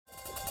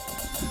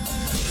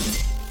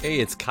Hey,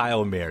 it's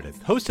Kyle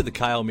Meredith, host of the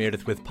Kyle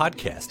Meredith With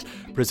podcast,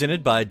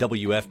 presented by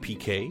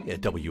WFPK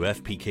at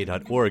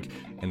WFPK.org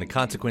and the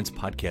Consequence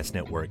Podcast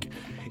Network.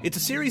 It's a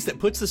series that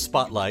puts the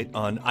spotlight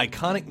on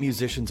iconic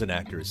musicians and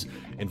actors,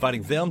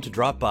 inviting them to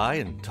drop by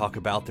and talk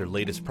about their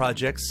latest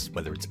projects,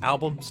 whether it's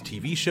albums,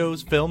 TV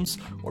shows, films,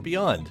 or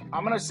beyond.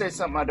 I'm going to say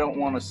something I don't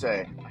want to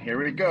say.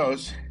 Here it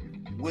goes.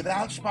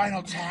 Without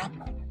Spinal Tap,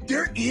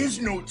 there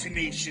is no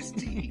Tenacious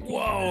D.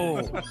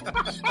 Whoa!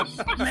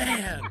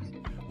 Man!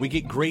 We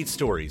get great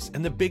stories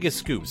and the biggest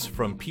scoops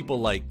from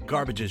people like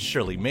Garbage's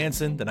Shirley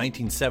Manson, the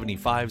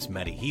 1975's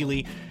Matty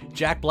Healy,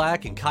 Jack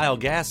Black and Kyle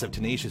Gass of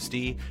Tenacious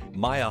D,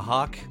 Maya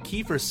Hawke,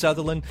 Kiefer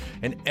Sutherland,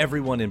 and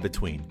everyone in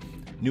between.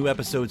 New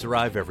episodes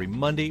arrive every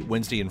Monday,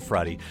 Wednesday, and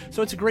Friday,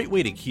 so it's a great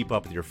way to keep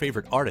up with your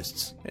favorite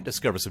artists and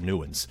discover some new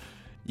ones.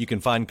 You can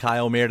find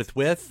Kyle Meredith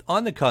With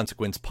on the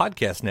Consequence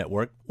Podcast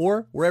Network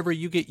or wherever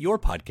you get your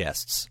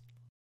podcasts.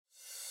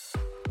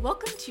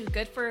 Welcome to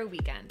Good for a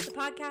Weekend, the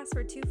podcast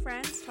where two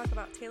friends talk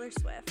about Taylor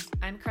Swift.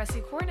 I'm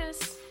Cressy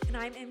Cornice. And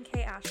I'm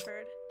MK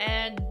Ashford.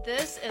 And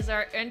this is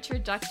our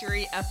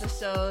introductory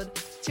episode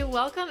to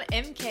welcome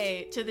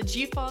MK to the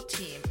G-Fall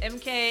team.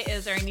 MK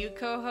is our new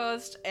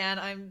co-host, and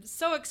I'm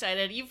so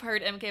excited. You've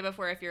heard MK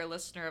before if you're a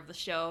listener of the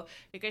show,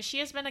 because she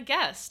has been a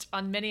guest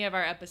on many of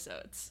our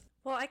episodes.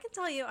 Well, I can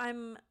tell you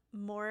I'm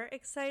more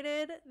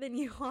excited than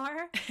you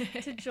are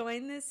to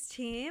join this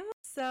team.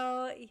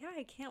 So, yeah,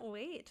 I can't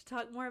wait to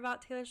talk more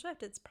about Taylor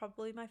Swift. It's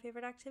probably my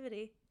favorite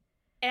activity.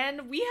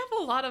 And we have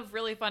a lot of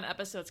really fun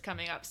episodes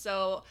coming up.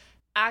 So,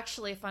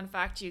 actually, fun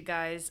fact, you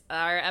guys,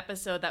 our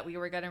episode that we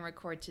were going to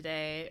record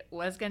today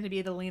was going to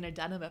be the Lena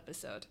Dunham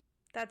episode.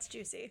 That's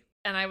juicy.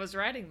 And I was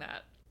writing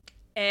that.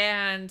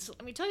 And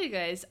let me tell you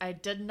guys, I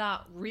did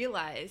not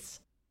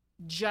realize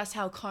just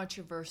how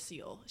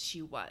controversial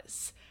she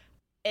was.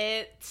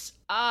 It's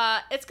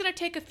going to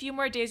take a few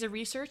more days of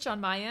research on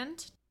my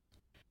end.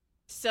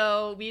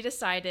 So we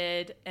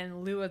decided,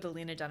 in lieu of the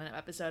Lena Dunham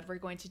episode, we're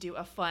going to do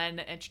a fun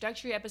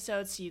introductory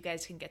episode so you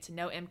guys can get to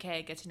know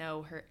MK, get to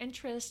know her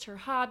interests, her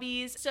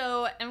hobbies.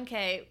 So,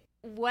 MK,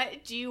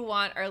 what do you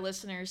want our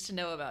listeners to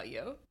know about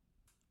you?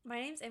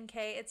 My name's MK.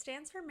 It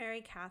stands for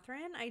Mary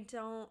Catherine. I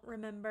don't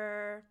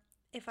remember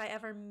if I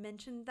ever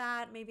mentioned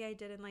that. Maybe I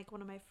did in like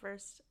one of my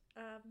first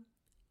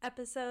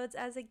episodes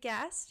as a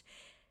guest.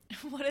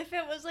 What if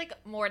it was like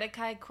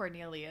Mordecai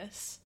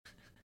Cornelius?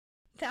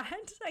 That?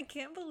 I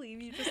can't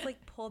believe you just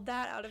like pulled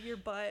that out of your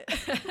butt.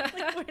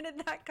 Like, where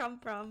did that come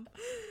from?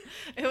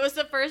 It was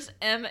the first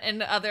M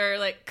and other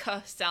like K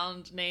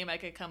sound name I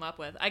could come up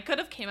with. I could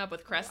have came up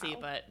with Cressy,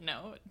 but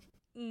no.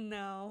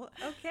 No.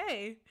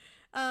 Okay.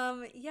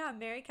 Yeah,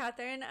 Mary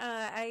Catherine.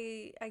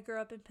 I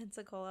grew up in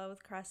Pensacola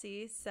with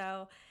Cressy,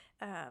 so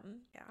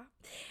yeah.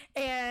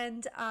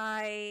 And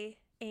I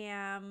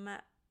am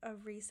a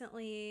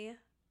recently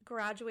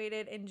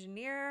graduated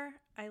engineer.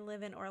 I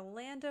live in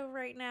Orlando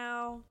right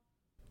now.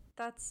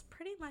 That's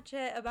pretty much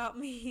it about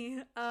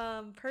me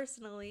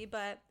personally,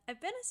 but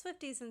I've been a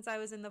Swiftie since I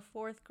was in the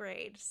 4th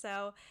grade,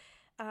 so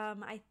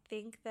I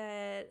think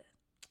that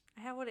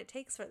I have what it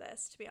takes for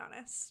this, to be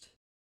honest.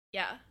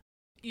 Yeah.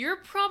 You're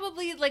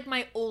probably like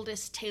my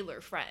oldest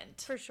Taylor friend.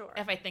 For sure.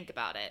 If I think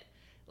about it.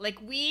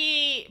 Like,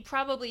 we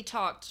probably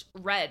talked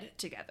Red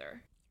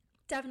together.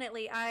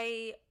 Definitely.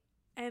 I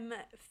am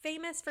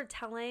famous for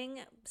telling,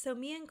 so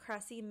me and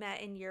Cressy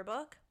met in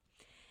yearbook.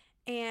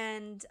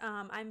 And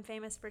I'm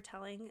famous for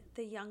telling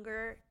the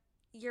younger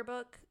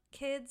yearbook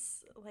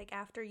kids, like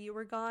after you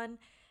were gone,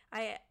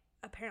 I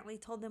apparently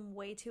told them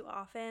way too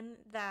often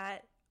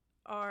that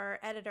our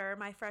editor,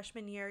 my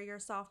freshman year, your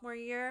sophomore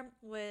year,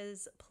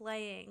 was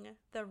playing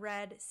the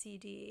Red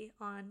CD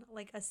on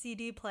like a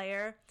CD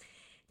player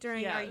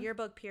during our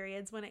yearbook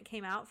periods when it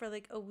came out for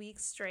like a week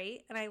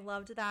straight. And I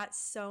loved that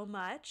so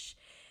much.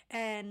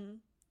 And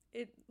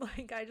it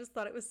like, I just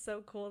thought it was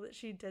so cool that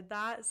she did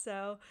that.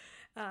 So,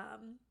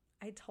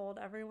 I told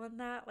everyone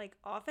that like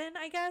often,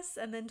 I guess.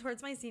 And then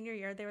towards my senior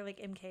year, they were like,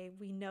 MK,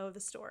 we know the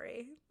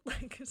story.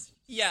 Like,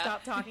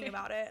 stop talking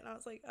about it. And I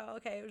was like, oh,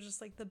 okay. It was just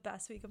like the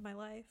best week of my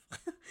life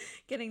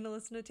getting to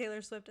listen to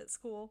Taylor Swift at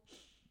school.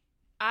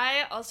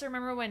 I also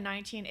remember when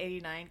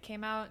 1989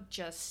 came out,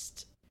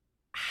 just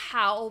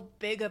how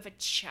big of a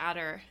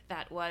chatter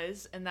that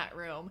was in that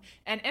room.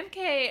 And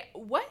MK,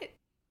 what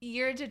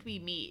year did we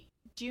meet?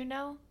 Do you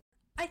know?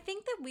 I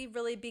think that we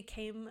really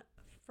became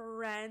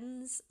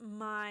friends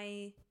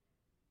my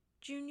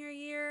junior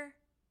year,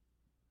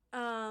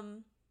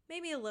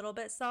 maybe a little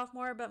bit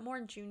sophomore, but more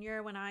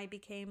junior when I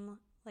became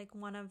like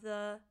one of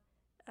the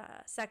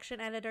section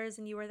editors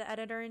and you were the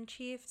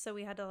editor-in-chief, so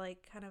we had to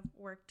like kind of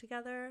work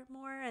together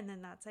more, and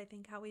then that's I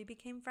think how we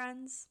became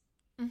friends.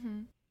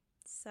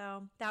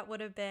 So that would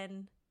have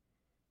been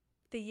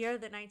the year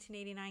that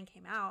 1989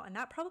 came out, and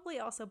that probably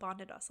also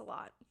bonded us a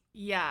lot.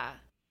 Yeah,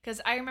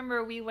 because I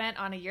remember we went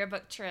on a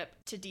yearbook trip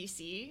to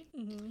DC.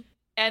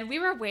 And we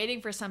were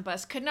waiting for some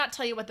bus. Could not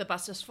tell you what the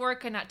bus was for.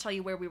 Could not tell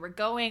you where we were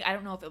going. I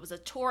don't know if it was a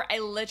tour. I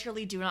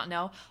literally do not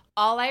know.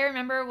 All I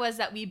remember was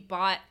that we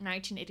bought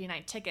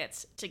 1989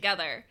 tickets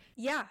together.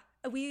 Yeah.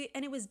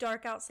 And it was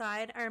dark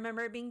outside. I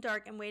remember it being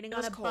dark and waiting It on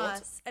was a cold.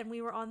 bus, and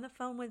we were on the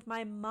phone with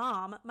my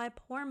mom, my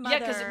poor mother. Yeah,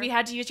 because we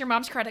had to use your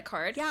mom's credit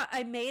card. Yeah,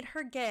 I made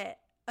her get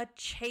a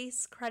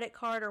Chase credit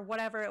card or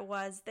whatever it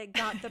was that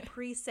got the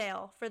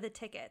pre-sale for the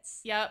tickets.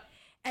 Yep.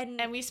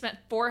 And we spent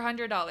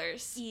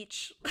 $400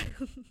 each.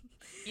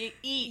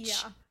 each.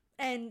 Yeah.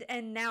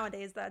 And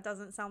nowadays that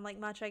doesn't sound like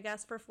much, I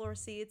guess, for floor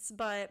seats,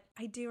 but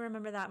I do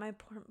remember that. My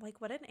poor,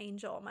 like, what an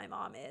angel my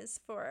mom is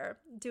for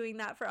doing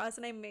that for us.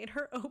 And I made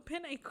her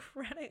open a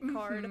credit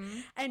card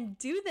and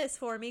do this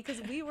for me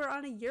because we were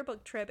on a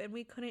yearbook trip and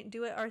we couldn't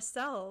do it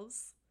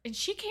ourselves. And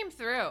she came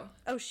through.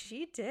 Oh,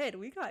 she did.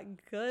 We got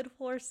good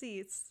floor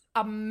seats.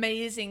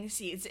 Amazing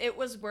seats. It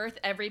was worth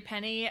every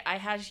penny. I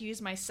had to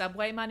use my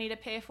Subway money to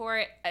pay for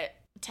it.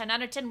 10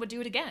 out of 10 would do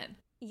it again.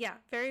 Yeah,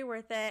 very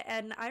worth it.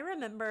 And I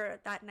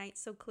remember that night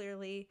so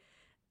clearly.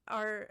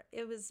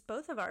 It was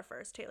both of our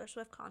first Taylor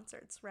Swift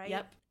concerts, right?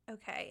 Yep.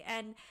 Okay.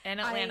 And in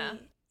Atlanta.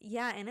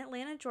 In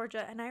Atlanta,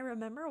 Georgia. And I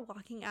remember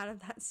walking out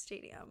of that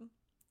stadium,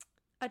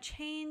 a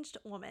changed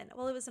woman.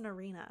 Well, it was an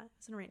arena.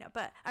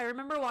 But I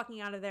remember walking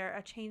out of there,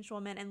 a changed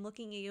woman, and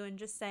looking at you and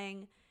just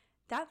saying,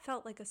 that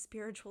felt like a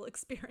spiritual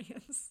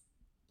experience.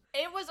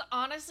 It was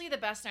honestly the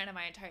best night of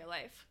my entire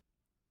life.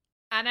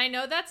 And I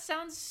know that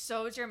sounds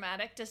so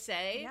dramatic to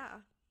say.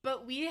 Yeah.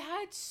 But we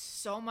had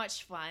so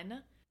much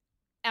fun.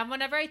 And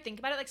whenever I think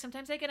about it, like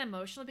sometimes I get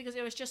emotional because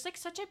it was just like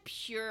such a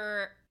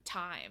pure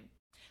time.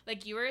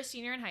 Like you were a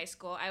senior in high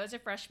school. I was a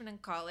freshman in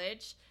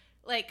college.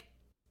 Like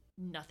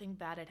nothing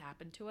bad had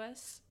happened to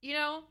us, you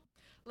know?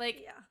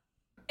 Like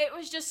it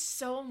was just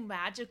so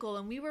magical.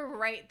 And we were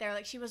right there.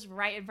 Like she was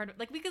right in front of,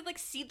 like we could like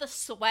see the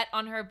sweat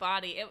on her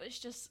body. It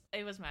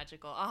was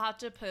magical. I'll have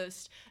to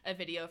post a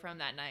video from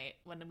that night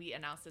when we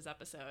announced this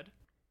episode.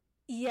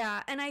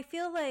 Yeah. And I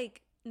feel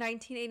like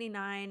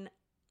 1989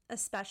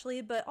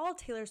 especially, but all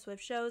Taylor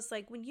Swift shows,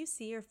 like when you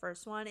see your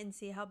first one and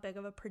see how big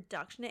of a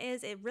production it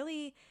is, it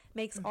really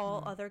makes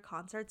all other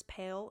concerts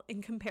pale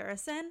in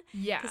comparison.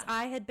 Yeah. Because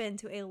I had been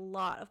to a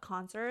lot of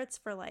concerts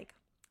for like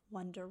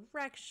One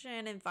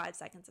Direction and 5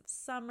 Seconds of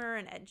Summer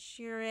and Ed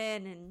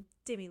Sheeran and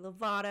Demi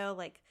Lovato,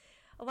 like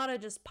a lot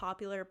of just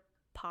popular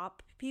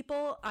pop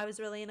people. I was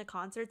really into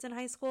concerts in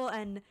high school,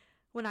 and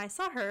when I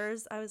saw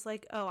hers, I was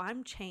like, oh,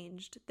 I'm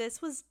changed.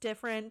 This was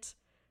different.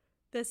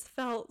 This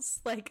felt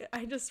like,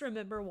 I just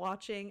remember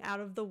watching Out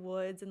of the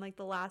Woods and like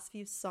the last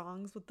few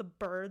songs with the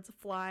birds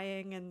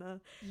flying and the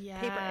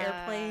paper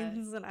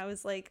airplanes. And I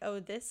was like, oh,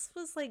 this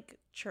was like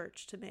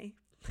church to me.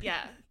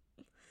 Yeah.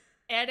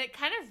 And it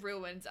kind of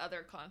ruins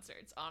other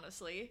concerts,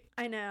 honestly.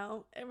 I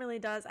know. It really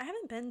does. I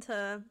haven't been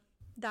to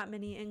that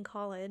many in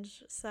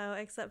college, so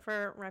except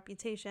for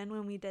Reputation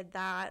when we did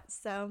that.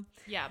 So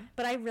yeah.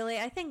 But I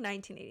think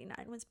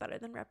 1989 was better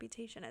than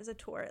Reputation as a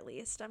tour, at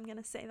least. I'm going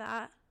to say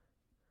that.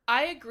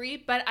 I agree,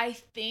 but I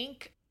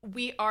think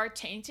we are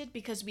tainted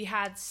because we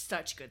had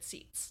such good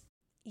seats.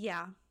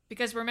 Yeah.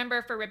 Because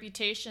remember, for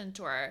Reputation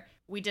tour,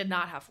 we did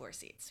not have floor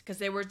seats because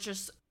they were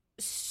just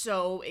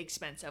so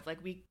expensive. Like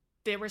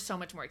they were so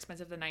much more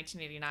expensive than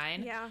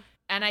 1989. Yeah.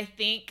 And I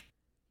think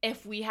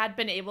if we had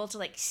been able to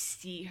like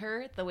see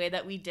her the way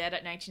that we did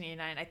at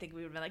 1989, I think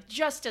we would have been like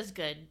just as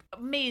good,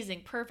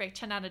 amazing, perfect,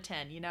 10 out of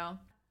 10, you know?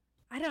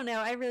 I don't know.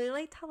 I really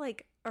liked how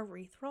like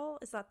ethereal,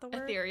 is that the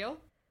word? Ethereal.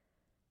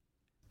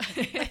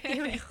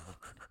 Ethereal.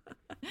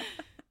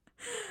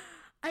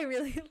 I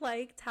really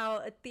liked how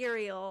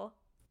ethereal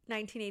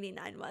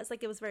 1989 was.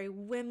 Like it was very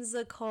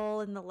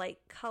whimsical and the light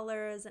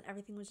colors and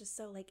everything was just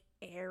so like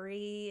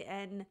airy,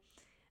 and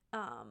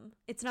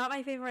it's not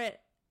my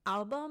favorite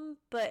album,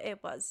 but it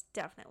was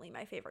definitely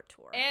my favorite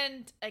tour.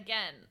 And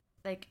again,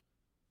 like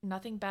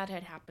nothing bad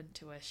had happened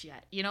to us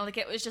yet. You know, like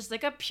it was just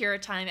like a pure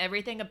time.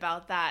 Everything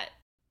about that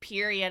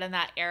period and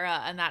that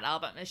era and that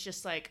album is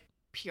just like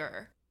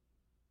pure.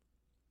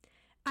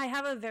 I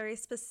have a very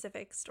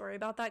specific story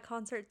about that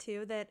concert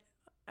too that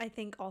I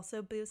think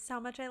also boosts how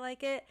much I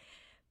like it.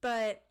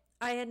 But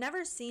I had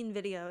never seen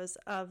videos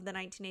of the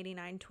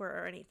 1989 tour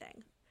or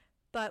anything.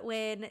 But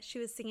when she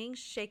was singing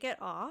Shake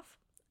It Off,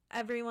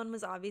 everyone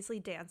was obviously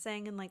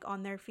dancing and like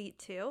on their feet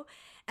too.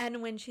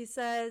 And when she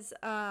says,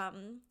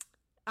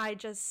 I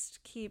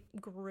just keep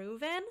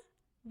grooving,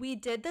 we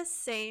did the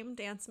same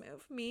dance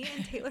move, me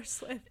and Taylor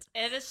Swift.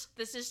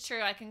 This is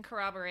true. I can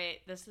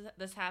corroborate.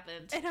 This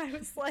happened. And I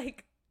was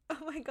like,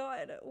 oh my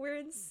God, we're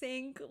in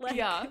sync. Like,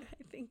 yeah.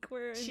 I think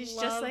we're in She's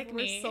love. just like we're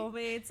me.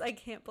 soulmates. I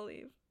can't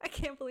believe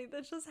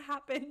this just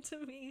happened to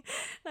me.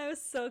 And I was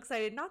so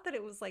excited. Not that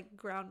it was like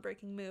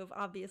groundbreaking move,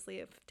 obviously,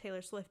 if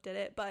Taylor Swift did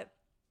it, but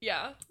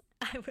yeah,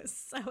 I was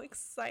so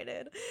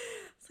excited.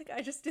 It's like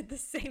I just did the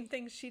same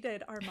thing she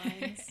did. Our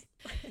minds.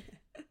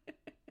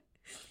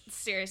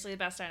 Seriously, the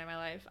best night of my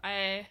life.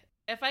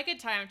 If I could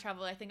time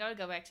travel, I think I would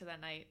go back to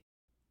that night.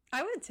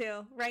 I would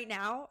too. Right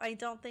now, I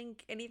don't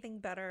think anything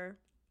better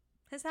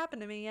has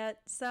happened to me yet.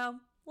 So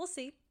we'll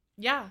see.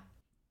 Yeah.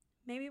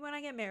 Maybe when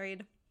I get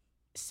married.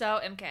 So,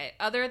 MK,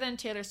 other than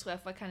Taylor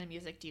Swift, what kind of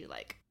music do you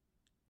like?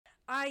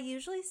 I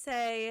usually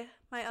say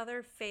My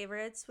other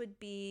favorites would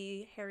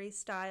be Harry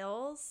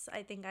Styles.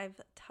 I think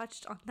I've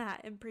touched on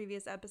that in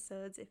previous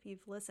episodes if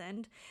you've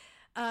listened.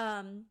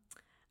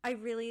 I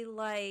really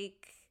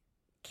like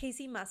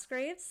Casey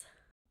Musgraves.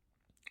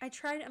 I'm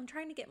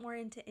trying to get more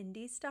into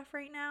indie stuff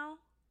right now.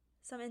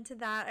 So I'm into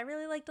that. I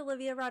really liked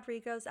Olivia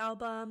Rodrigo's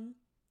album.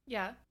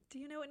 Yeah. Do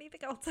you know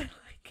anything else I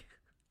like?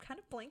 I'm kind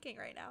of blanking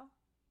right now.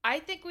 I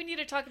think we need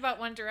to talk about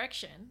One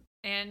Direction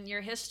and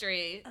your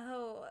history.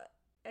 Oh,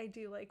 I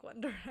do like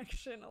One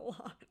Direction a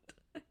lot.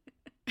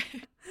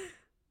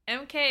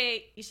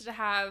 MK used to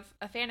have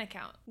a fan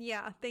account.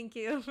 Yeah, thank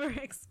you for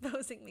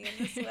exposing me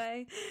in this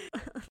way.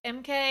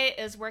 MK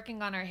is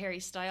working on our Harry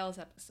Styles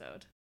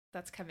episode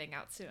that's coming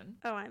out soon.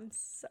 Oh, I'm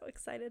so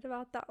excited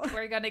about that one.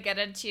 We're going to get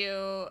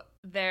into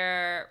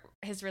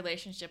his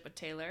relationship with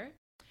Taylor.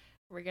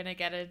 We're going to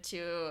get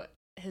into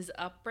his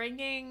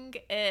upbringing.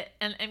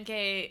 And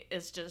MK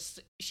is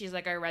she's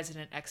like our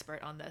resident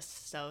expert on this.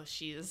 So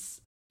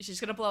she's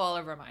going to blow all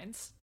of our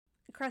minds.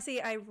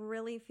 Cressy, I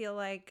really feel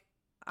like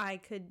I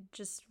could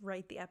just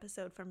write the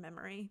episode from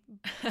memory,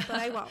 but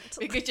I won't.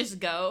 We could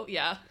just go,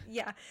 yeah.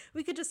 Yeah,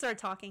 we could just start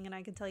talking and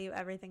I could tell you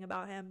everything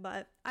about him,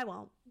 but I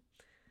won't.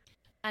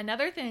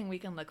 Another thing we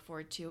can look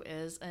forward to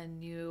is a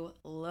new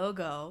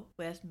logo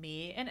with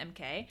me and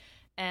MK.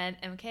 And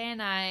MK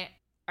and I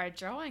are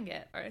drawing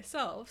it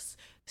ourselves.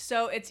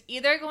 So it's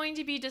either going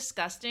to be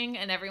disgusting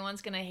and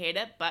everyone's going to hate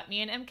it but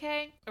me and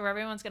MK, or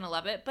everyone's going to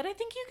love it. But I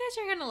think you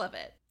guys are going to love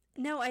it.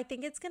 No, I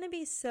think it's going to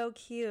be so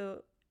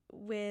cute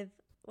with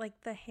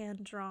like the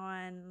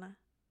hand-drawn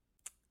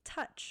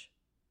touch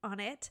on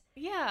it.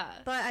 Yeah.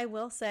 But I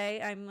will say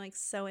I'm like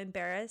so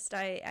embarrassed.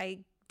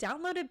 I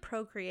downloaded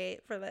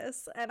Procreate for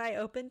this and I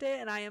opened it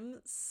and I am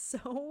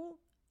so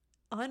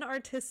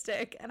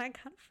unartistic and I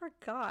kind of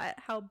forgot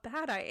how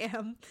bad I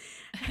am.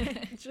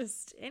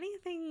 Just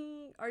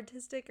anything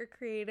artistic or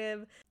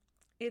creative,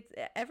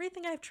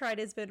 everything I've tried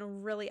has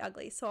been really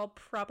ugly. So I'll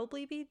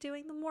probably be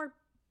doing the more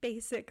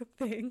basic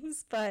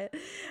things, but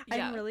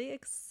yeah. I'm really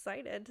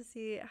excited to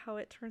see how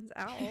it turns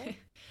out.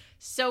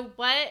 So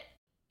what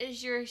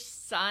is your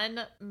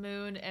sun,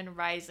 moon, and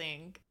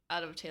rising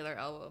out of Taylor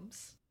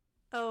albums?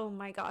 Oh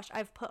my gosh,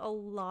 I've put a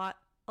lot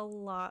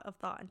of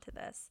thought into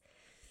this.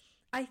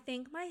 I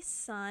think my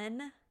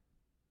sun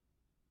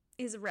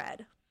is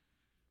red.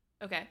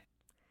 Okay.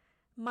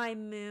 My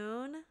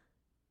moon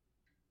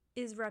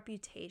is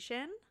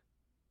Reputation,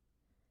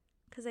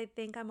 because I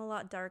think I'm a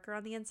lot darker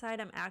on the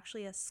inside. I'm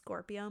actually a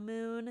Scorpio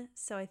moon,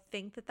 so I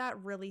think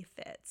that really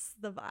fits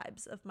the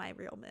vibes of my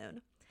real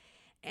moon.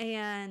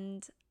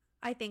 And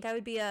I think I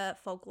would be a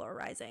Folklore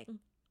rising.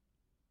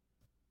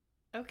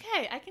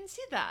 Okay, I can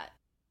see that.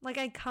 Like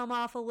I come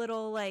off a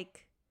little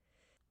like,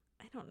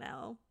 I don't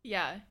know.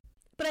 Yeah.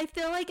 But I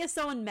feel like if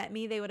someone met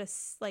me, they would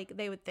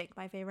think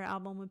my favorite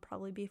album would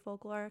probably be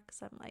Folklore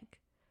because I'm like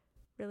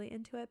really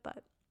into it.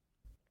 But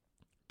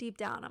deep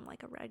down, I'm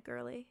like a red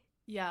girly.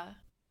 Yeah.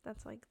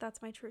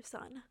 That's my true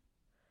sun.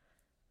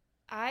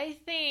 I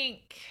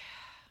think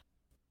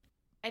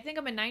I'm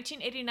a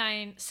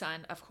 1989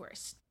 sun, of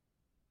course.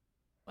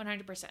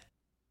 100%.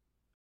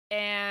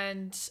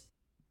 And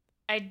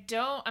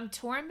I'm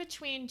torn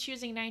between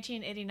choosing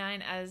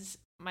 1989 as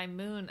my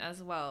moon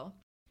as well.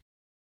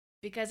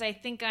 Because I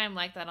think I'm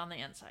like that on the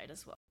inside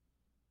as well.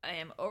 I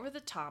am over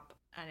the top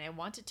and I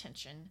want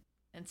attention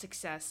and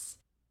success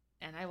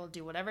and I will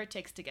do whatever it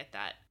takes to get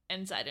that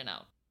inside and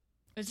out.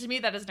 And to me,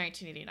 that is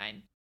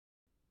 1989.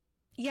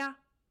 Yeah.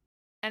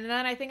 And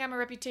then I think I'm a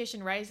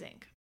Reputation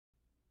rising.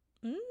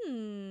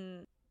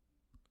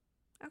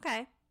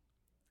 Okay.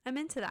 I'm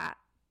into that.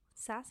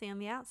 Sassy on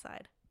the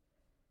outside.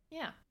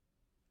 Yeah.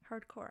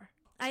 Hardcore.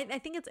 I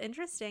think it's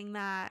interesting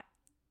that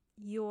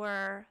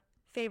your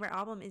favorite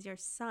album is your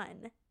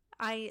sun.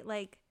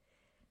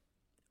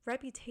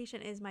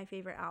 Reputation is my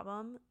favorite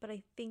album, but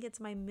I think it's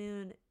my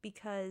moon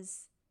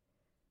because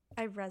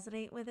I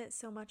resonate with it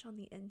so much on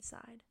the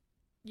inside.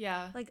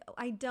 Yeah. Like,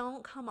 I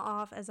don't come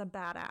off as a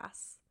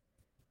badass.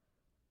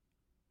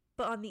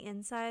 But on the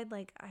inside,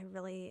 like, I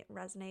really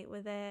resonate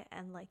with it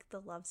and, like, the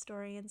love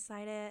story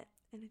inside it.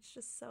 And it's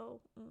just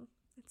so,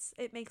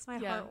 it makes my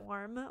heart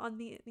warm on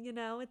the,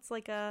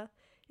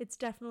 it's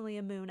definitely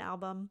a moon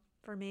album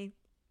for me.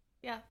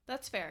 Yeah,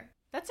 that's fair.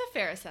 That's a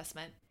fair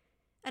assessment.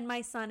 And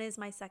my sun is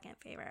my second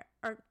favorite.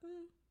 Or,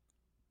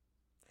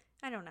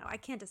 I don't know. I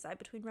can't decide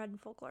between Red and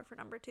Folklore for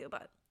number 2,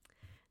 but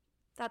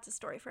that's a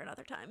story for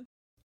another time.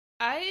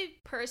 I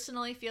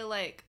personally feel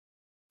like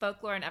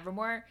Folklore and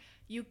Evermore,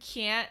 you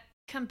can't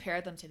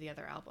compare them to the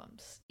other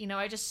albums.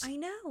 I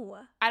know.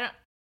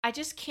 I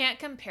just can't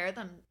compare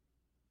them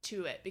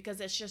to it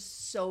because it's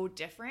just so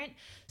different.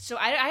 So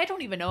I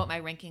don't even know what my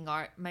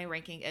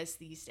ranking is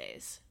these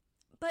days.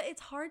 But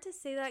it's hard to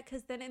say that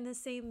because then in the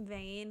same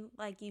vein,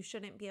 like, you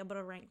shouldn't be able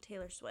to rank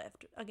Taylor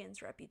Swift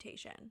against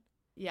Reputation.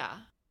 Yeah.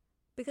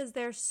 Because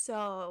they're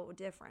so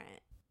different.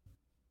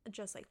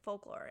 Just like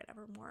Folklore and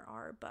Evermore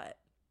are, but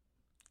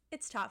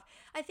it's tough.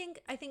 I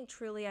think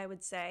truly I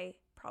would say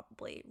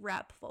probably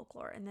Rep,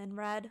 Folklore, and then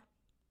Red.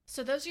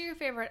 So those are your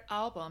favorite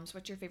albums.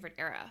 What's your favorite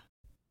era?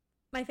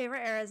 My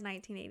favorite era is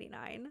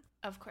 1989.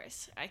 Of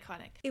course,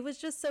 iconic. It was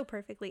just so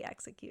perfectly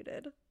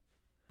executed.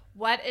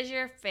 What is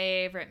your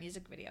favorite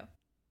music video?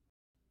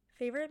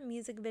 Favorite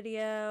music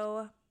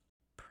video?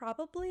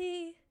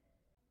 Probably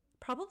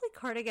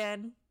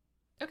Cardigan.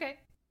 Okay.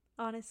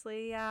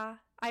 Honestly, yeah.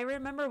 I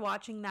remember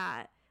watching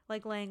that,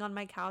 like laying on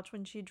my couch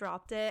when she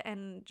dropped it,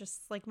 and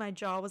just like my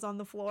jaw was on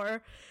the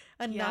floor.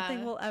 And Yeah.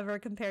 nothing will ever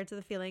compare to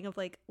the feeling of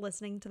like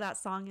listening to that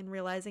song and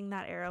realizing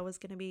that era was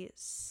going to be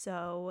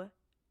so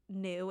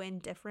new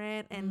and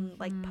different and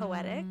like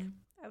poetic.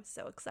 I was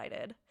so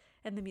excited.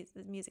 And the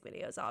music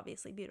video is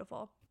obviously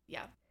beautiful.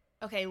 Yeah.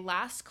 Okay,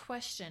 last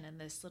question in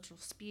this little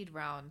speed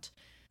round.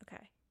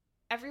 Okay.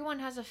 Everyone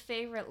has a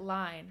favorite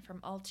line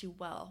from All Too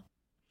Well,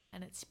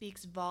 and it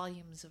speaks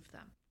volumes of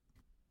them.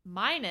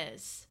 Mine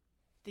is,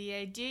 the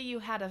idea you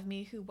had of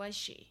me, who was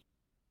she?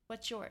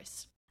 What's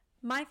yours?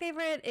 My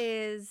favorite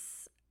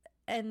is,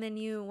 and then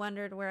you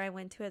wondered where I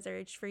went to as I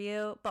reached for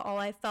you, but all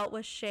I felt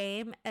was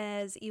shame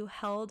as you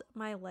held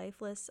my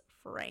lifeless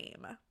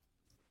frame.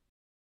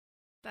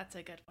 That's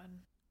a good one.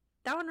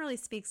 That one really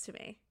speaks to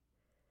me.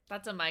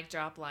 That's a mic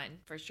drop line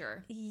for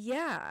sure.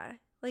 Yeah.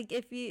 Like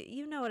if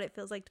you know what it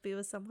feels like to be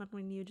with someone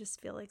when you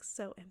just feel like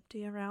so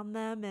empty around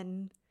them,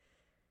 and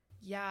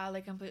Yeah,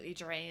 like completely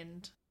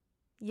drained.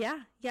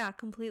 yeah,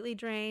 completely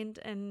drained,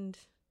 and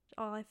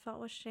all I felt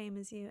was shame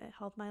as you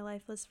held my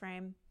lifeless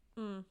frame.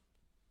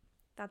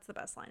 That's the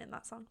best line in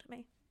that song to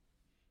me.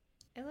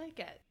 I like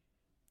it.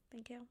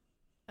 Thank you.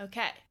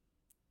 Okay.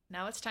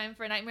 Now it's time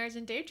for Nightmares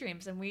and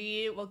Daydreams, and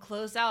we will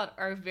close out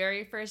our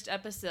very first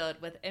episode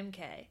with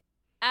MK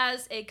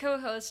as a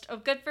co-host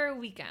of Good for a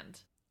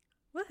Weekend.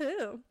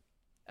 Woohoo.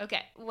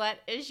 Okay, what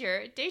is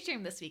your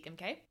daydream this week,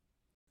 MK?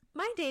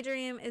 My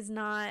daydream is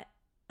not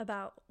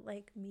about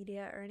like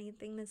media or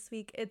anything this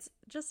week. It's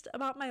just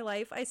about my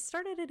life. I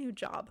started a new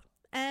job,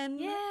 and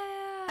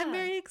Yeah. I'm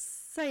very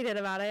excited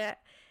about it.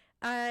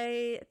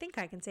 I think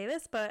I can say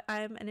this, but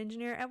I'm an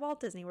engineer at Walt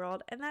Disney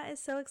World, and that is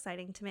so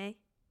exciting to me.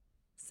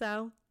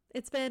 So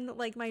it's been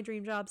like my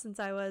dream job since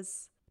I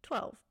was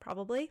 12,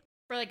 probably.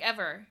 For like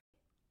ever.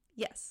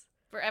 Yes.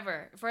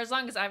 Forever. For as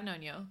long as I've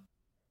known you.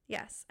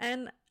 Yes.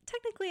 And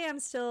technically I'm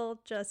still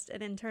just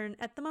an intern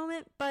at the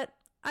moment, but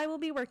I will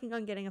be working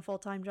on getting a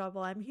full-time job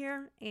while I'm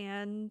here,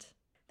 and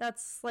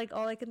that's like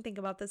all I can think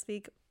about this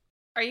week.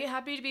 Are you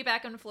happy to be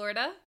back in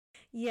Florida?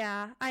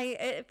 Yeah,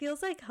 it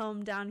feels like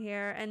home down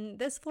here, and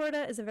this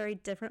Florida is a very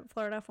different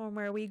Florida from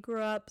where we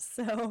grew up,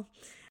 so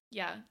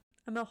Yeah.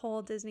 I'm a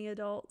whole Disney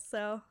adult,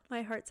 so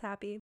my heart's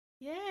happy.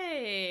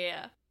 Yay.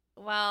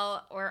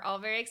 Well, we're all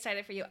very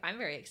excited for you. I'm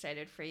very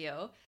excited for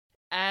you.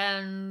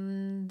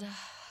 And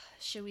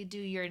should we do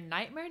your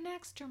nightmare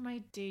next or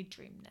my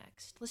daydream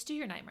next? Let's do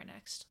your nightmare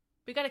next.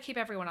 We got to keep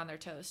everyone on their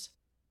toes.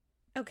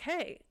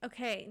 Okay,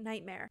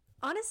 nightmare.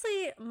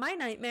 Honestly, my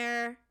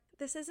nightmare,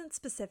 this isn't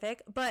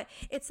specific, but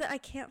it's that I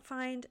can't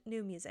find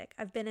new music.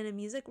 I've been in a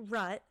music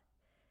rut,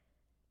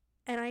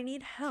 and I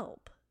need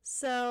help.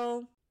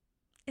 So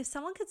if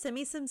someone could send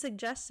me some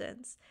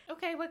suggestions.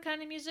 Okay, what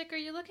kind of music are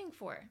you looking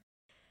for?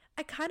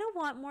 I kind of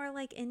want more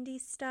like indie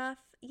stuff,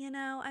 you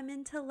know. I'm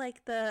into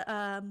like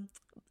the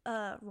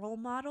Role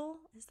Model.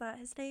 Is that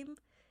his name?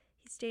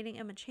 He's dating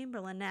Emma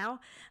Chamberlain now.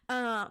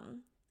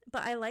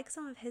 But I like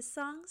some of his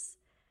songs.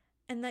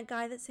 And that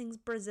guy that sings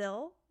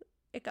Brazil,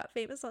 it got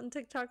famous on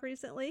TikTok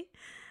recently.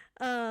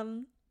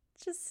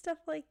 Just stuff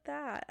like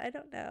that. I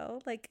don't know.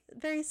 Like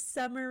very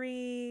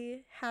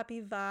summery,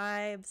 happy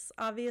vibes.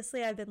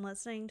 Obviously, I've been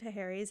listening to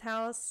Harry's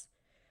House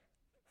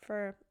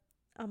for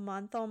a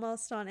month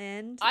almost on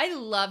end. I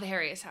love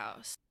Harry's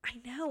House. I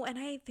know, and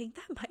I think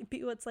that might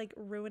be what's like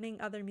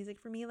ruining other music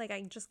for me. Like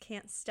I just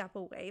can't step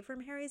away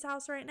from Harry's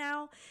House right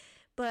now,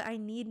 but I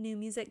need new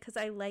music because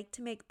I like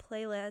to make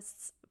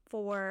playlists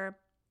for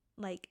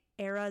like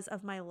eras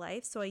of my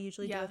life. So I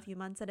usually do a few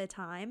months at a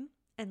time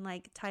and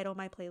like title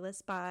my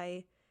playlist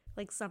by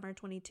like summer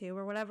 22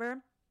 or whatever.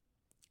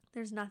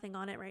 There's nothing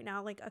on it right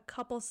now, like a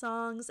couple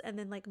songs and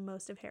then like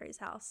most of Harry's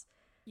House.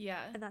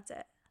 Yeah. And that's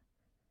it.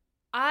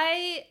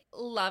 I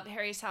love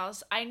Harry's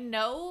House. I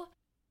know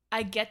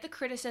I get the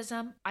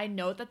criticism. I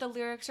know that the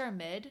lyrics are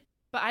mid,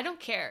 but I don't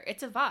care.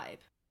 It's a vibe.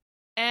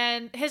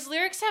 And his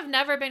lyrics have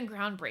never been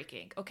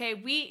groundbreaking.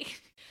 Okay,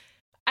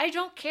 I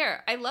don't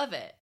care. I love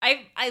it.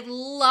 I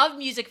love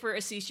music for a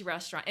sushi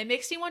restaurant. It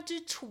makes me want to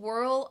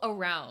twirl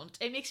around.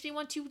 It makes me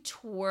want to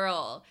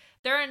twirl.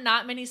 There are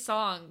not many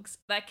songs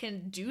that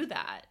can do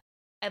that.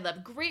 I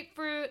love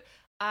Grapefruit.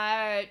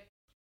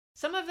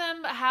 Some of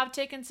them have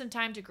taken some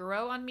time to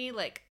grow on me.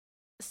 Like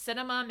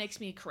Cinema makes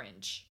me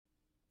cringe.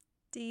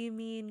 Do you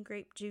mean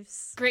Grape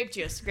Juice? Grape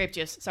juice.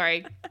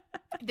 Sorry.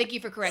 Thank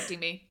you for correcting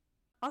me.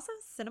 Also,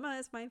 Cinema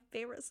is my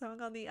favorite song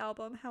on the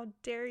album. How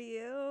dare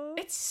you?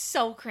 It's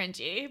so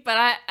cringy,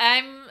 but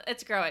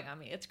it's growing on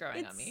me. It's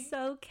growing on me. It's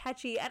so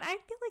catchy. And I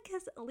feel like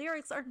his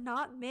lyrics are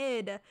not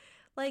mid.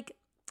 Like,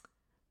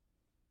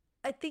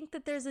 I think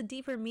that there's a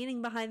deeper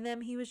meaning behind them.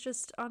 He was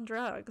just on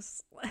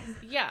drugs.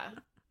 Yeah.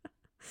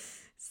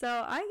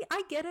 So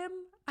I get him.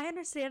 I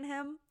understand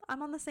him.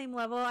 I'm on the same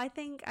level. I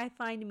think I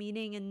find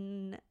meaning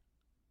in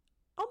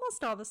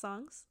almost all the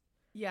songs.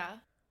 Yeah.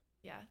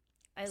 Yeah.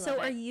 I love So it.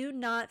 are you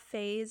not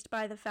fazed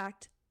by the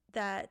fact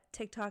that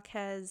TikTok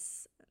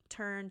has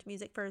turned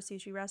Music for a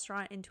Sushi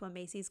Restaurant into a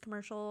Macy's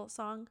commercial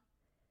song?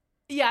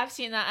 Yeah, I've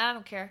seen that. I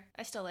don't care.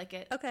 I still like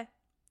it. Okay.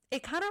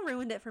 It kind of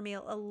ruined it for me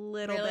a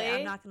little bit, Really?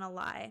 I'm not going to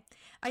lie.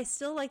 I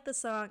still like the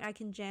song I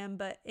Can Jam,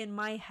 but in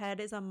my head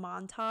is a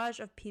montage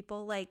of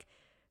people like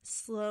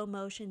slow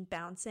motion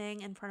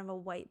bouncing in front of a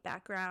white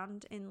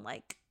background in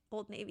like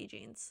Old Navy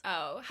jeans.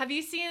 Oh, have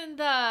you seen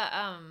the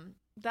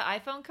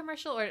iPhone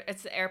commercial, or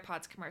it's the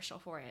AirPods commercial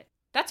for it?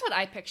 That's what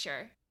I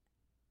picture.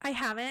 I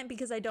haven't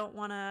because I don't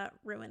want to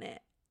ruin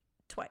it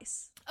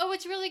twice. Oh,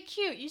 it's really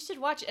cute. You should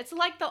watch it. It's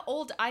like the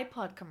old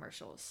iPod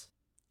commercials.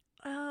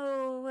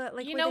 Oh,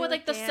 like You where know, they with would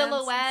like the dance and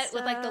silhouette,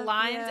 with like the stuff?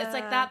 lines. It's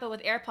like Yeah. that, but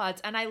with AirPods.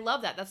 And I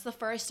love that. That's the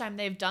first time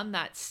they've done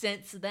that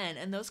since then.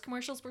 And those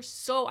commercials were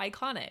so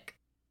iconic.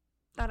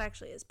 That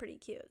actually is pretty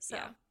cute. So,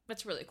 Yeah,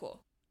 that's really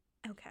cool.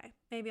 okay,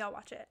 maybe I'll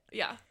watch it.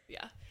 Yeah,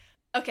 yeah.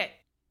 Okay,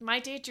 my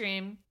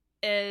daydream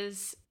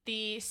is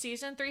the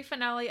season 3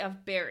 finale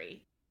of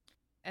Barry.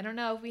 I don't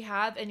know if we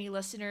have any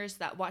listeners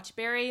that watch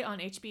Barry on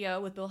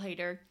HBO with Bill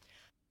Hader.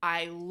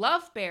 I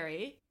love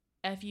Barry.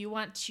 If you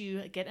want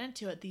to get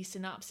into it, the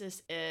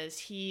synopsis is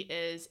he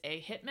is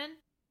a hitman,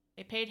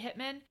 a paid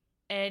hitman,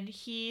 and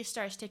he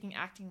starts taking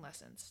acting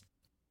lessons,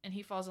 and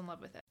he falls in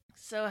love with it.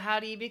 So how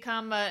do you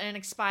become an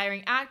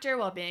aspiring actor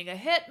while being a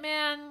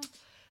hitman?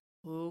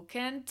 Who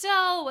can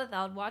tell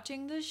without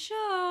watching the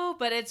show?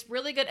 But it's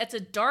really good. It's a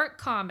dark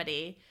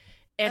comedy.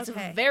 It's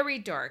Okay. very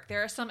dark.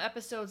 There are some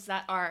episodes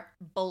that are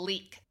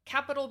bleak.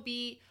 Capital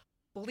B,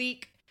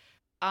 bleak.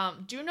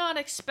 Do not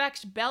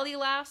expect belly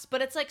laughs,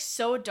 but it's like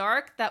so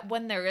dark that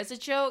when there is a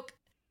joke,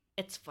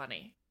 it's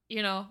funny.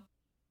 You know?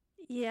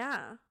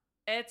 Yeah.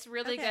 It's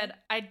really Okay. good.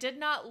 I did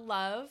not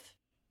love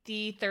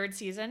the 3rd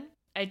season.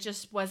 It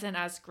just wasn't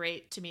as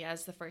great to me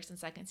as the 1st and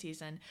 2nd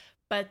season.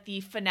 But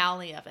the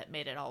finale of it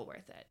made it all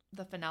worth it.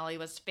 The finale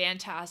was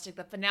fantastic.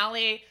 The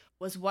finale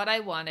was what I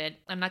wanted.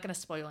 I'm not going to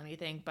spoil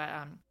anything, but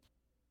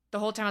the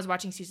whole time I was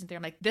watching season 3,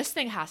 I'm like, this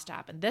thing has to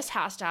happen. This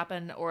has to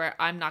happen, or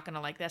I'm not going to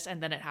like this.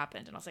 And then it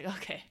happened. And I was like,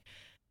 okay,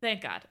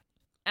 thank God.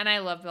 And I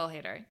love Bill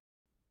Hader.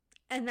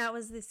 And that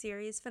was the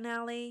series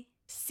finale.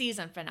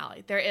 Season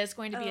finale. There is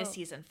going to be Oh. a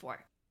season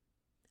 4.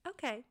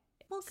 Okay.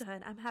 Well,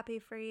 good. I'm happy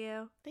for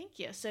you. Thank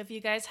you. So if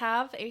you guys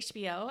have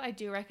HBO, I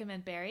do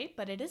recommend Barry,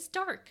 but it is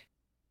dark.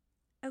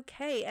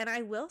 Okay, and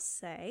I will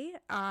say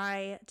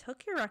I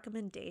took your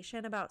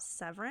recommendation about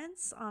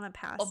Severance on a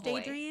past Oh, boy.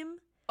 daydream.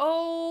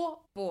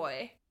 Oh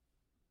boy.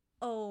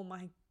 Oh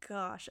my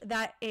gosh,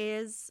 that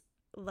is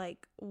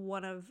like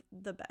one of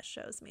the best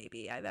shows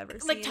maybe I've ever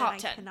seen. Like top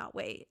and 10. I cannot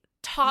wait.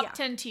 Top Yeah.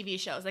 10 TV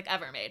shows like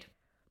ever made.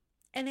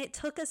 And it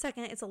took a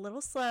second. It's a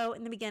little slow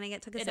in the beginning.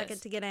 It took a It second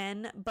is. to get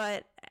in,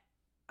 but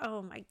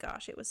oh my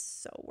gosh, it was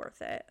so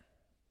worth it.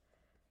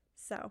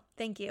 So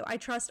thank you. I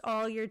trust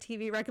all your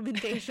TV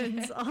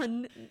recommendations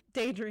on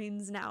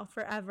Daydreams now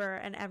forever,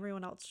 and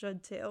everyone else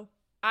should too.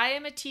 I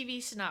am a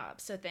TV snob,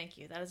 so thank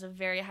you. That is a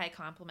very high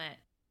compliment.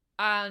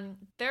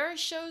 There are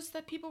shows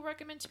that people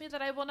recommend to me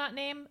that I will not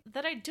name,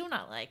 that I do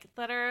not like,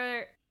 that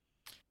are,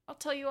 I'll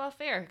tell you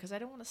off air because I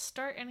don't want to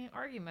start any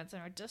arguments in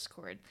our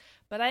Discord.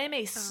 But I am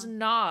a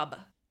snob,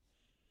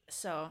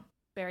 so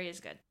Barry is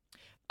good.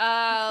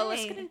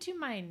 Let's get Okay. into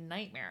my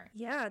nightmare.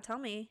 Yeah, tell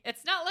me.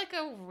 It's not like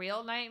a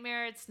real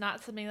nightmare. It's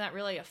not something that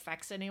really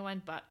affects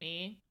anyone but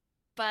me.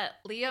 But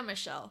Leah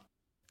Michelle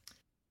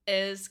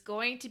is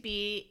going to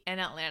be in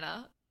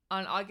Atlanta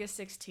on August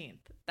 16th.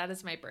 That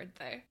is my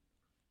birthday.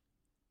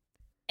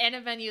 In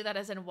a venue that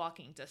is in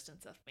walking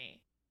distance of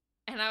me.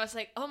 And I was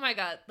like, oh my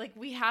God, like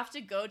we have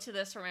to go to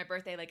this for my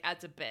birthday, like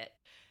as a bit.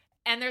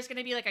 And there's going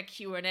to be like a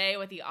Q&A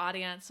with the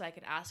audience so I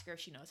could ask her if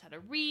she knows how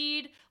to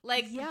read.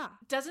 Like, Yeah.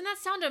 doesn't that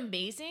sound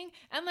amazing?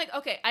 I'm like,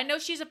 okay, I know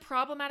she's a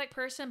problematic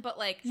person, but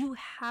like You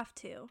have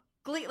to.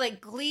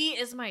 Glee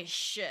is my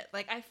shit.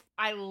 Like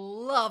I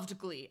loved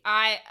Glee.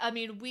 I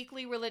mean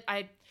weekly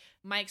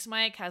Mike's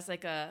Mike has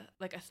like a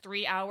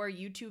 3-hour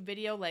YouTube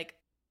video like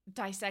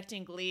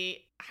dissecting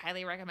Glee. I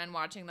highly recommend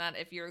watching that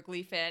if you're a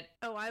Glee fan.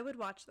 Oh, I would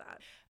watch that.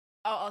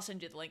 I'll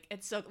send you the link.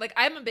 It's so like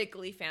I'm a big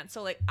Glee fan,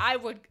 so like I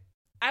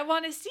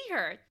want to see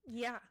her.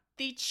 Yeah.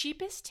 The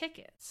cheapest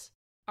tickets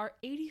are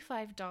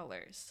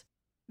 $85.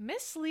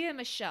 Miss Leah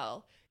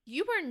Michelle,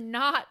 you are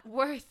not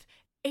worth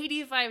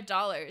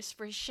 $85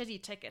 for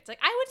shitty tickets. Like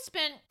I'd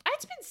spend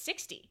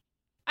 $60.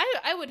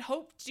 I would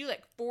hope to do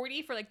like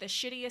 $40 for like the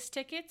shittiest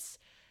tickets.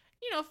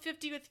 You know,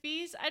 $50 with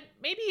fees.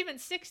 Maybe even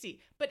 $60.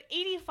 But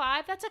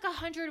 $85, that's like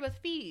 $100 with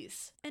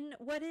fees. And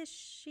what is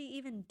she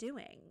even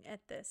doing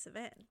at this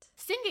event?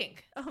 Singing.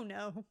 Oh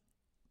no.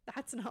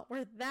 That's not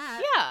worth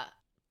that. Yeah.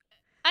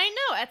 I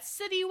know, at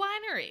City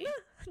Winery.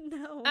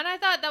 No. And I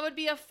thought that would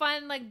be a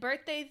fun like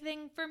birthday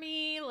thing for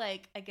me.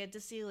 Like I get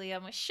to see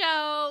Leah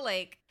Michelle,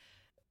 like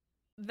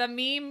the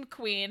meme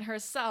queen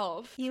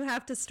herself. You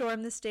have to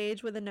storm the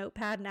stage with a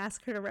notepad and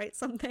ask her to write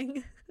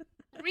something.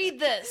 Read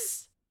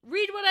this.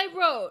 Read what I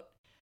wrote.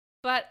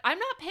 But I'm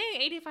not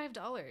paying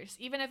 $85,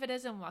 even if it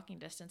is in walking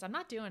distance. I'm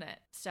not doing it.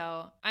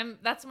 So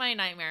that's my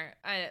nightmare.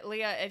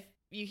 Leah, if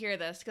you hear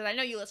this, because I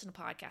know you listen to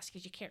podcasts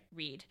because you can't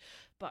read,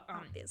 but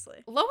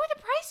obviously lower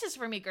the prices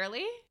for me,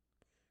 girly.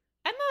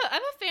 I'm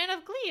a fan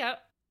of Glee.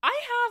 I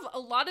have a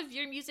lot of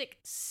your music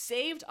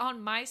saved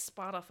on my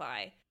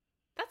Spotify.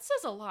 That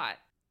says a lot.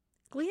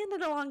 Glee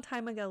ended a long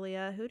time ago,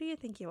 Leah. Who do you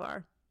think you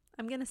are?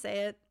 I'm gonna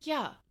say it.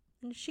 Yeah.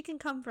 And she can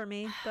come for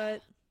me,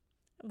 but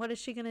what is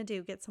she gonna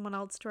do? Get someone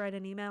else to write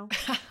an email?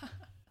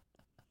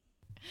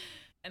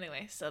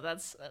 Anyway, so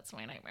that's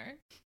my nightmare.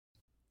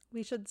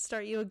 We should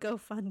start you a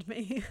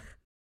GoFundMe.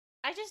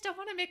 I just don't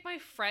want to make my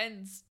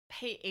friends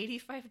pay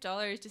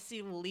 $85 to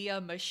see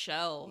Leah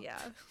Michele. Yeah.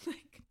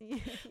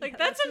 Like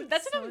that's an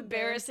so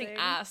embarrassing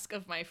ask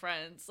of my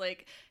friends.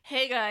 Like,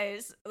 hey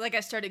guys, like I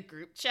started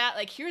group chat.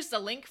 Like, here's the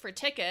link for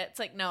tickets.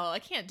 Like, no, I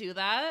can't do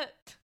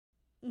that.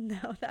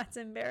 No, that's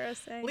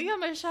embarrassing. Leah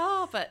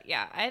Michele, but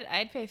yeah,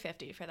 I'd pay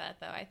 $50 for that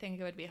though. I think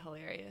it would be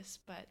hilarious.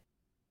 But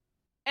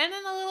and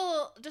then the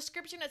little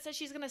description that says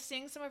she's gonna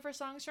sing some of her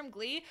songs from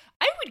Glee.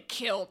 I would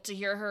kill to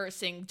hear her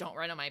sing "Don't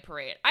Run on My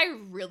Parade." I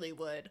really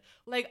would.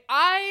 Like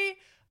I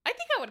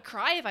think I would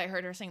cry if I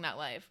heard her sing that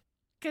live.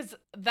 Because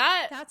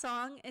that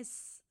song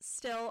is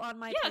still on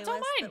my playlist. It's on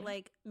mine. That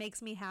like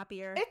makes me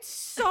happier. It's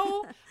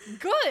so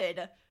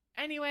good.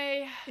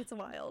 Anyway, it's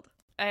wild.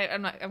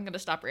 I'm gonna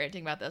stop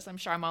ranting about this. I'm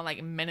sure I'm on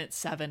like minute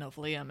 7 of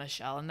Leah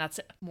Michele, and that's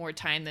more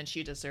time than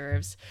she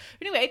deserves.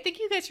 Anyway, thank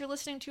you guys for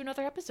listening to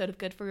another episode of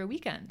Good for Your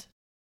Weekend.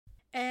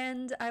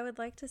 And I would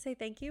like to say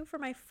thank you for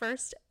my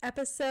first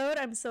episode.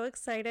 I'm so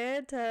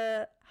excited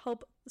to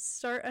help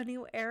start a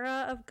new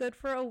era of Good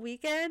for a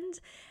Weekend.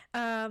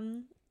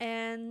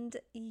 And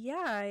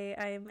yeah,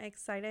 I'm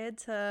excited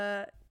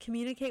to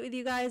communicate with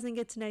you guys and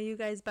get to know you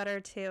guys better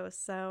too.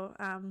 So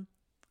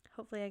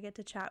hopefully I get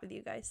to chat with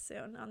you guys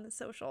soon on the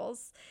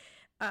socials.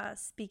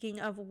 Speaking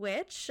of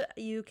which,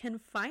 you can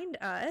find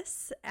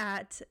us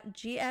at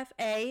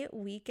GFA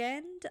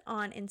Weekend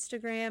on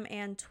Instagram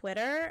and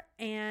Twitter,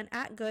 and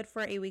at Good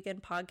for a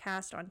Weekend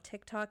podcast on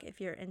TikTok if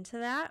you're into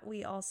that.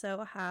 We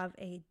also have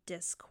a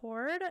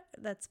Discord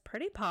that's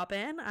pretty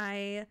poppin'.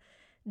 I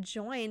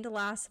joined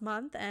last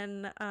month,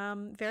 and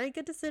very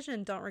good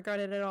decision. Don't regret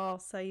it at all.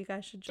 So you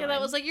guys should join. Yeah,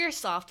 that was like your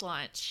soft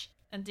launch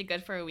into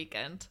Good for a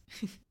Weekend.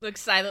 Like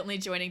silently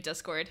joining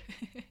Discord.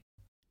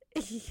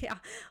 Yeah.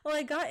 Well,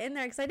 I got in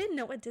there because I didn't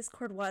know what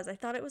Discord was. I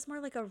thought it was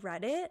more like a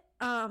Reddit,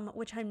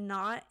 which I'm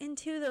not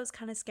into. Those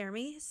kind of scare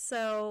me.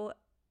 So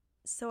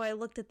I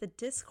looked at the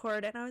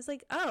Discord and I was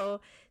like,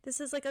 oh,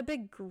 this is like a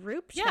big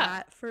group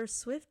chat for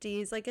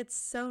Swifties. Like, it's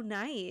so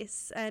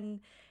nice. And,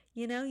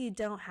 you know, you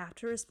don't have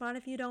to respond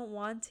if you don't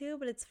want to,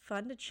 but it's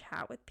fun to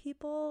chat with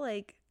people.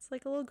 Like, it's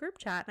like a little group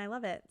chat and I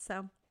love it.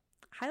 So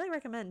highly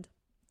recommend.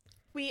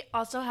 We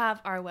also have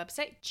our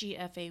website,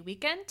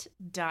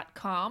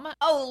 gfaweekend.com.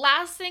 Oh,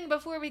 last thing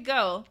before we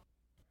go.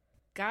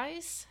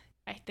 Guys,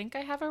 I think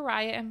I have a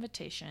Raya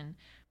invitation.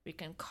 We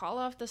can call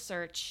off the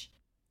search.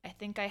 I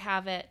think I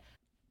have it.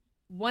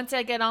 Once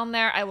I get on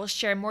there, I will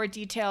share more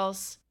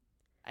details.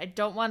 I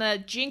don't want to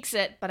jinx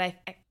it, but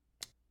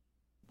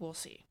we'll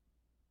see.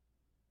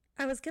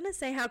 I was going to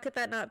say, how could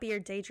that not be your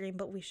daydream?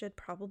 But we should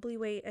probably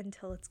wait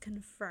until it's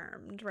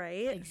confirmed,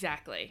 right?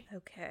 Exactly.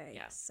 Okay.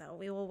 Yeah. So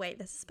we will wait.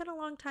 This has been a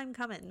long time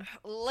coming.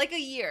 Like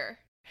a year.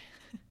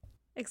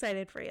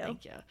 Excited for you.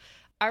 Thank you.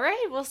 All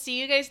right. We'll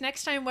see you guys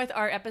next time with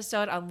our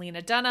episode on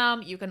Lena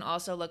Dunham. You can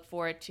also look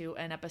forward to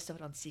an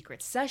episode on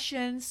Secret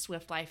Sessions,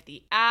 Swift Life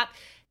the app,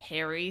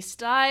 Harry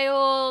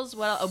Styles.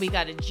 Well, we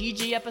got a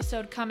Gigi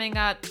episode coming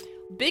up.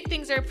 Big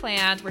things are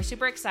planned. We're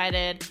super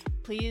excited.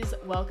 Please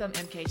welcome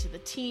MK to the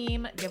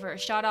team. Give her a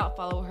shout out.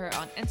 Follow her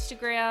on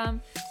Instagram.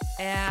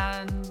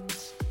 And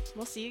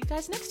we'll see you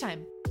guys next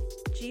time.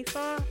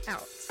 Jifa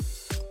out.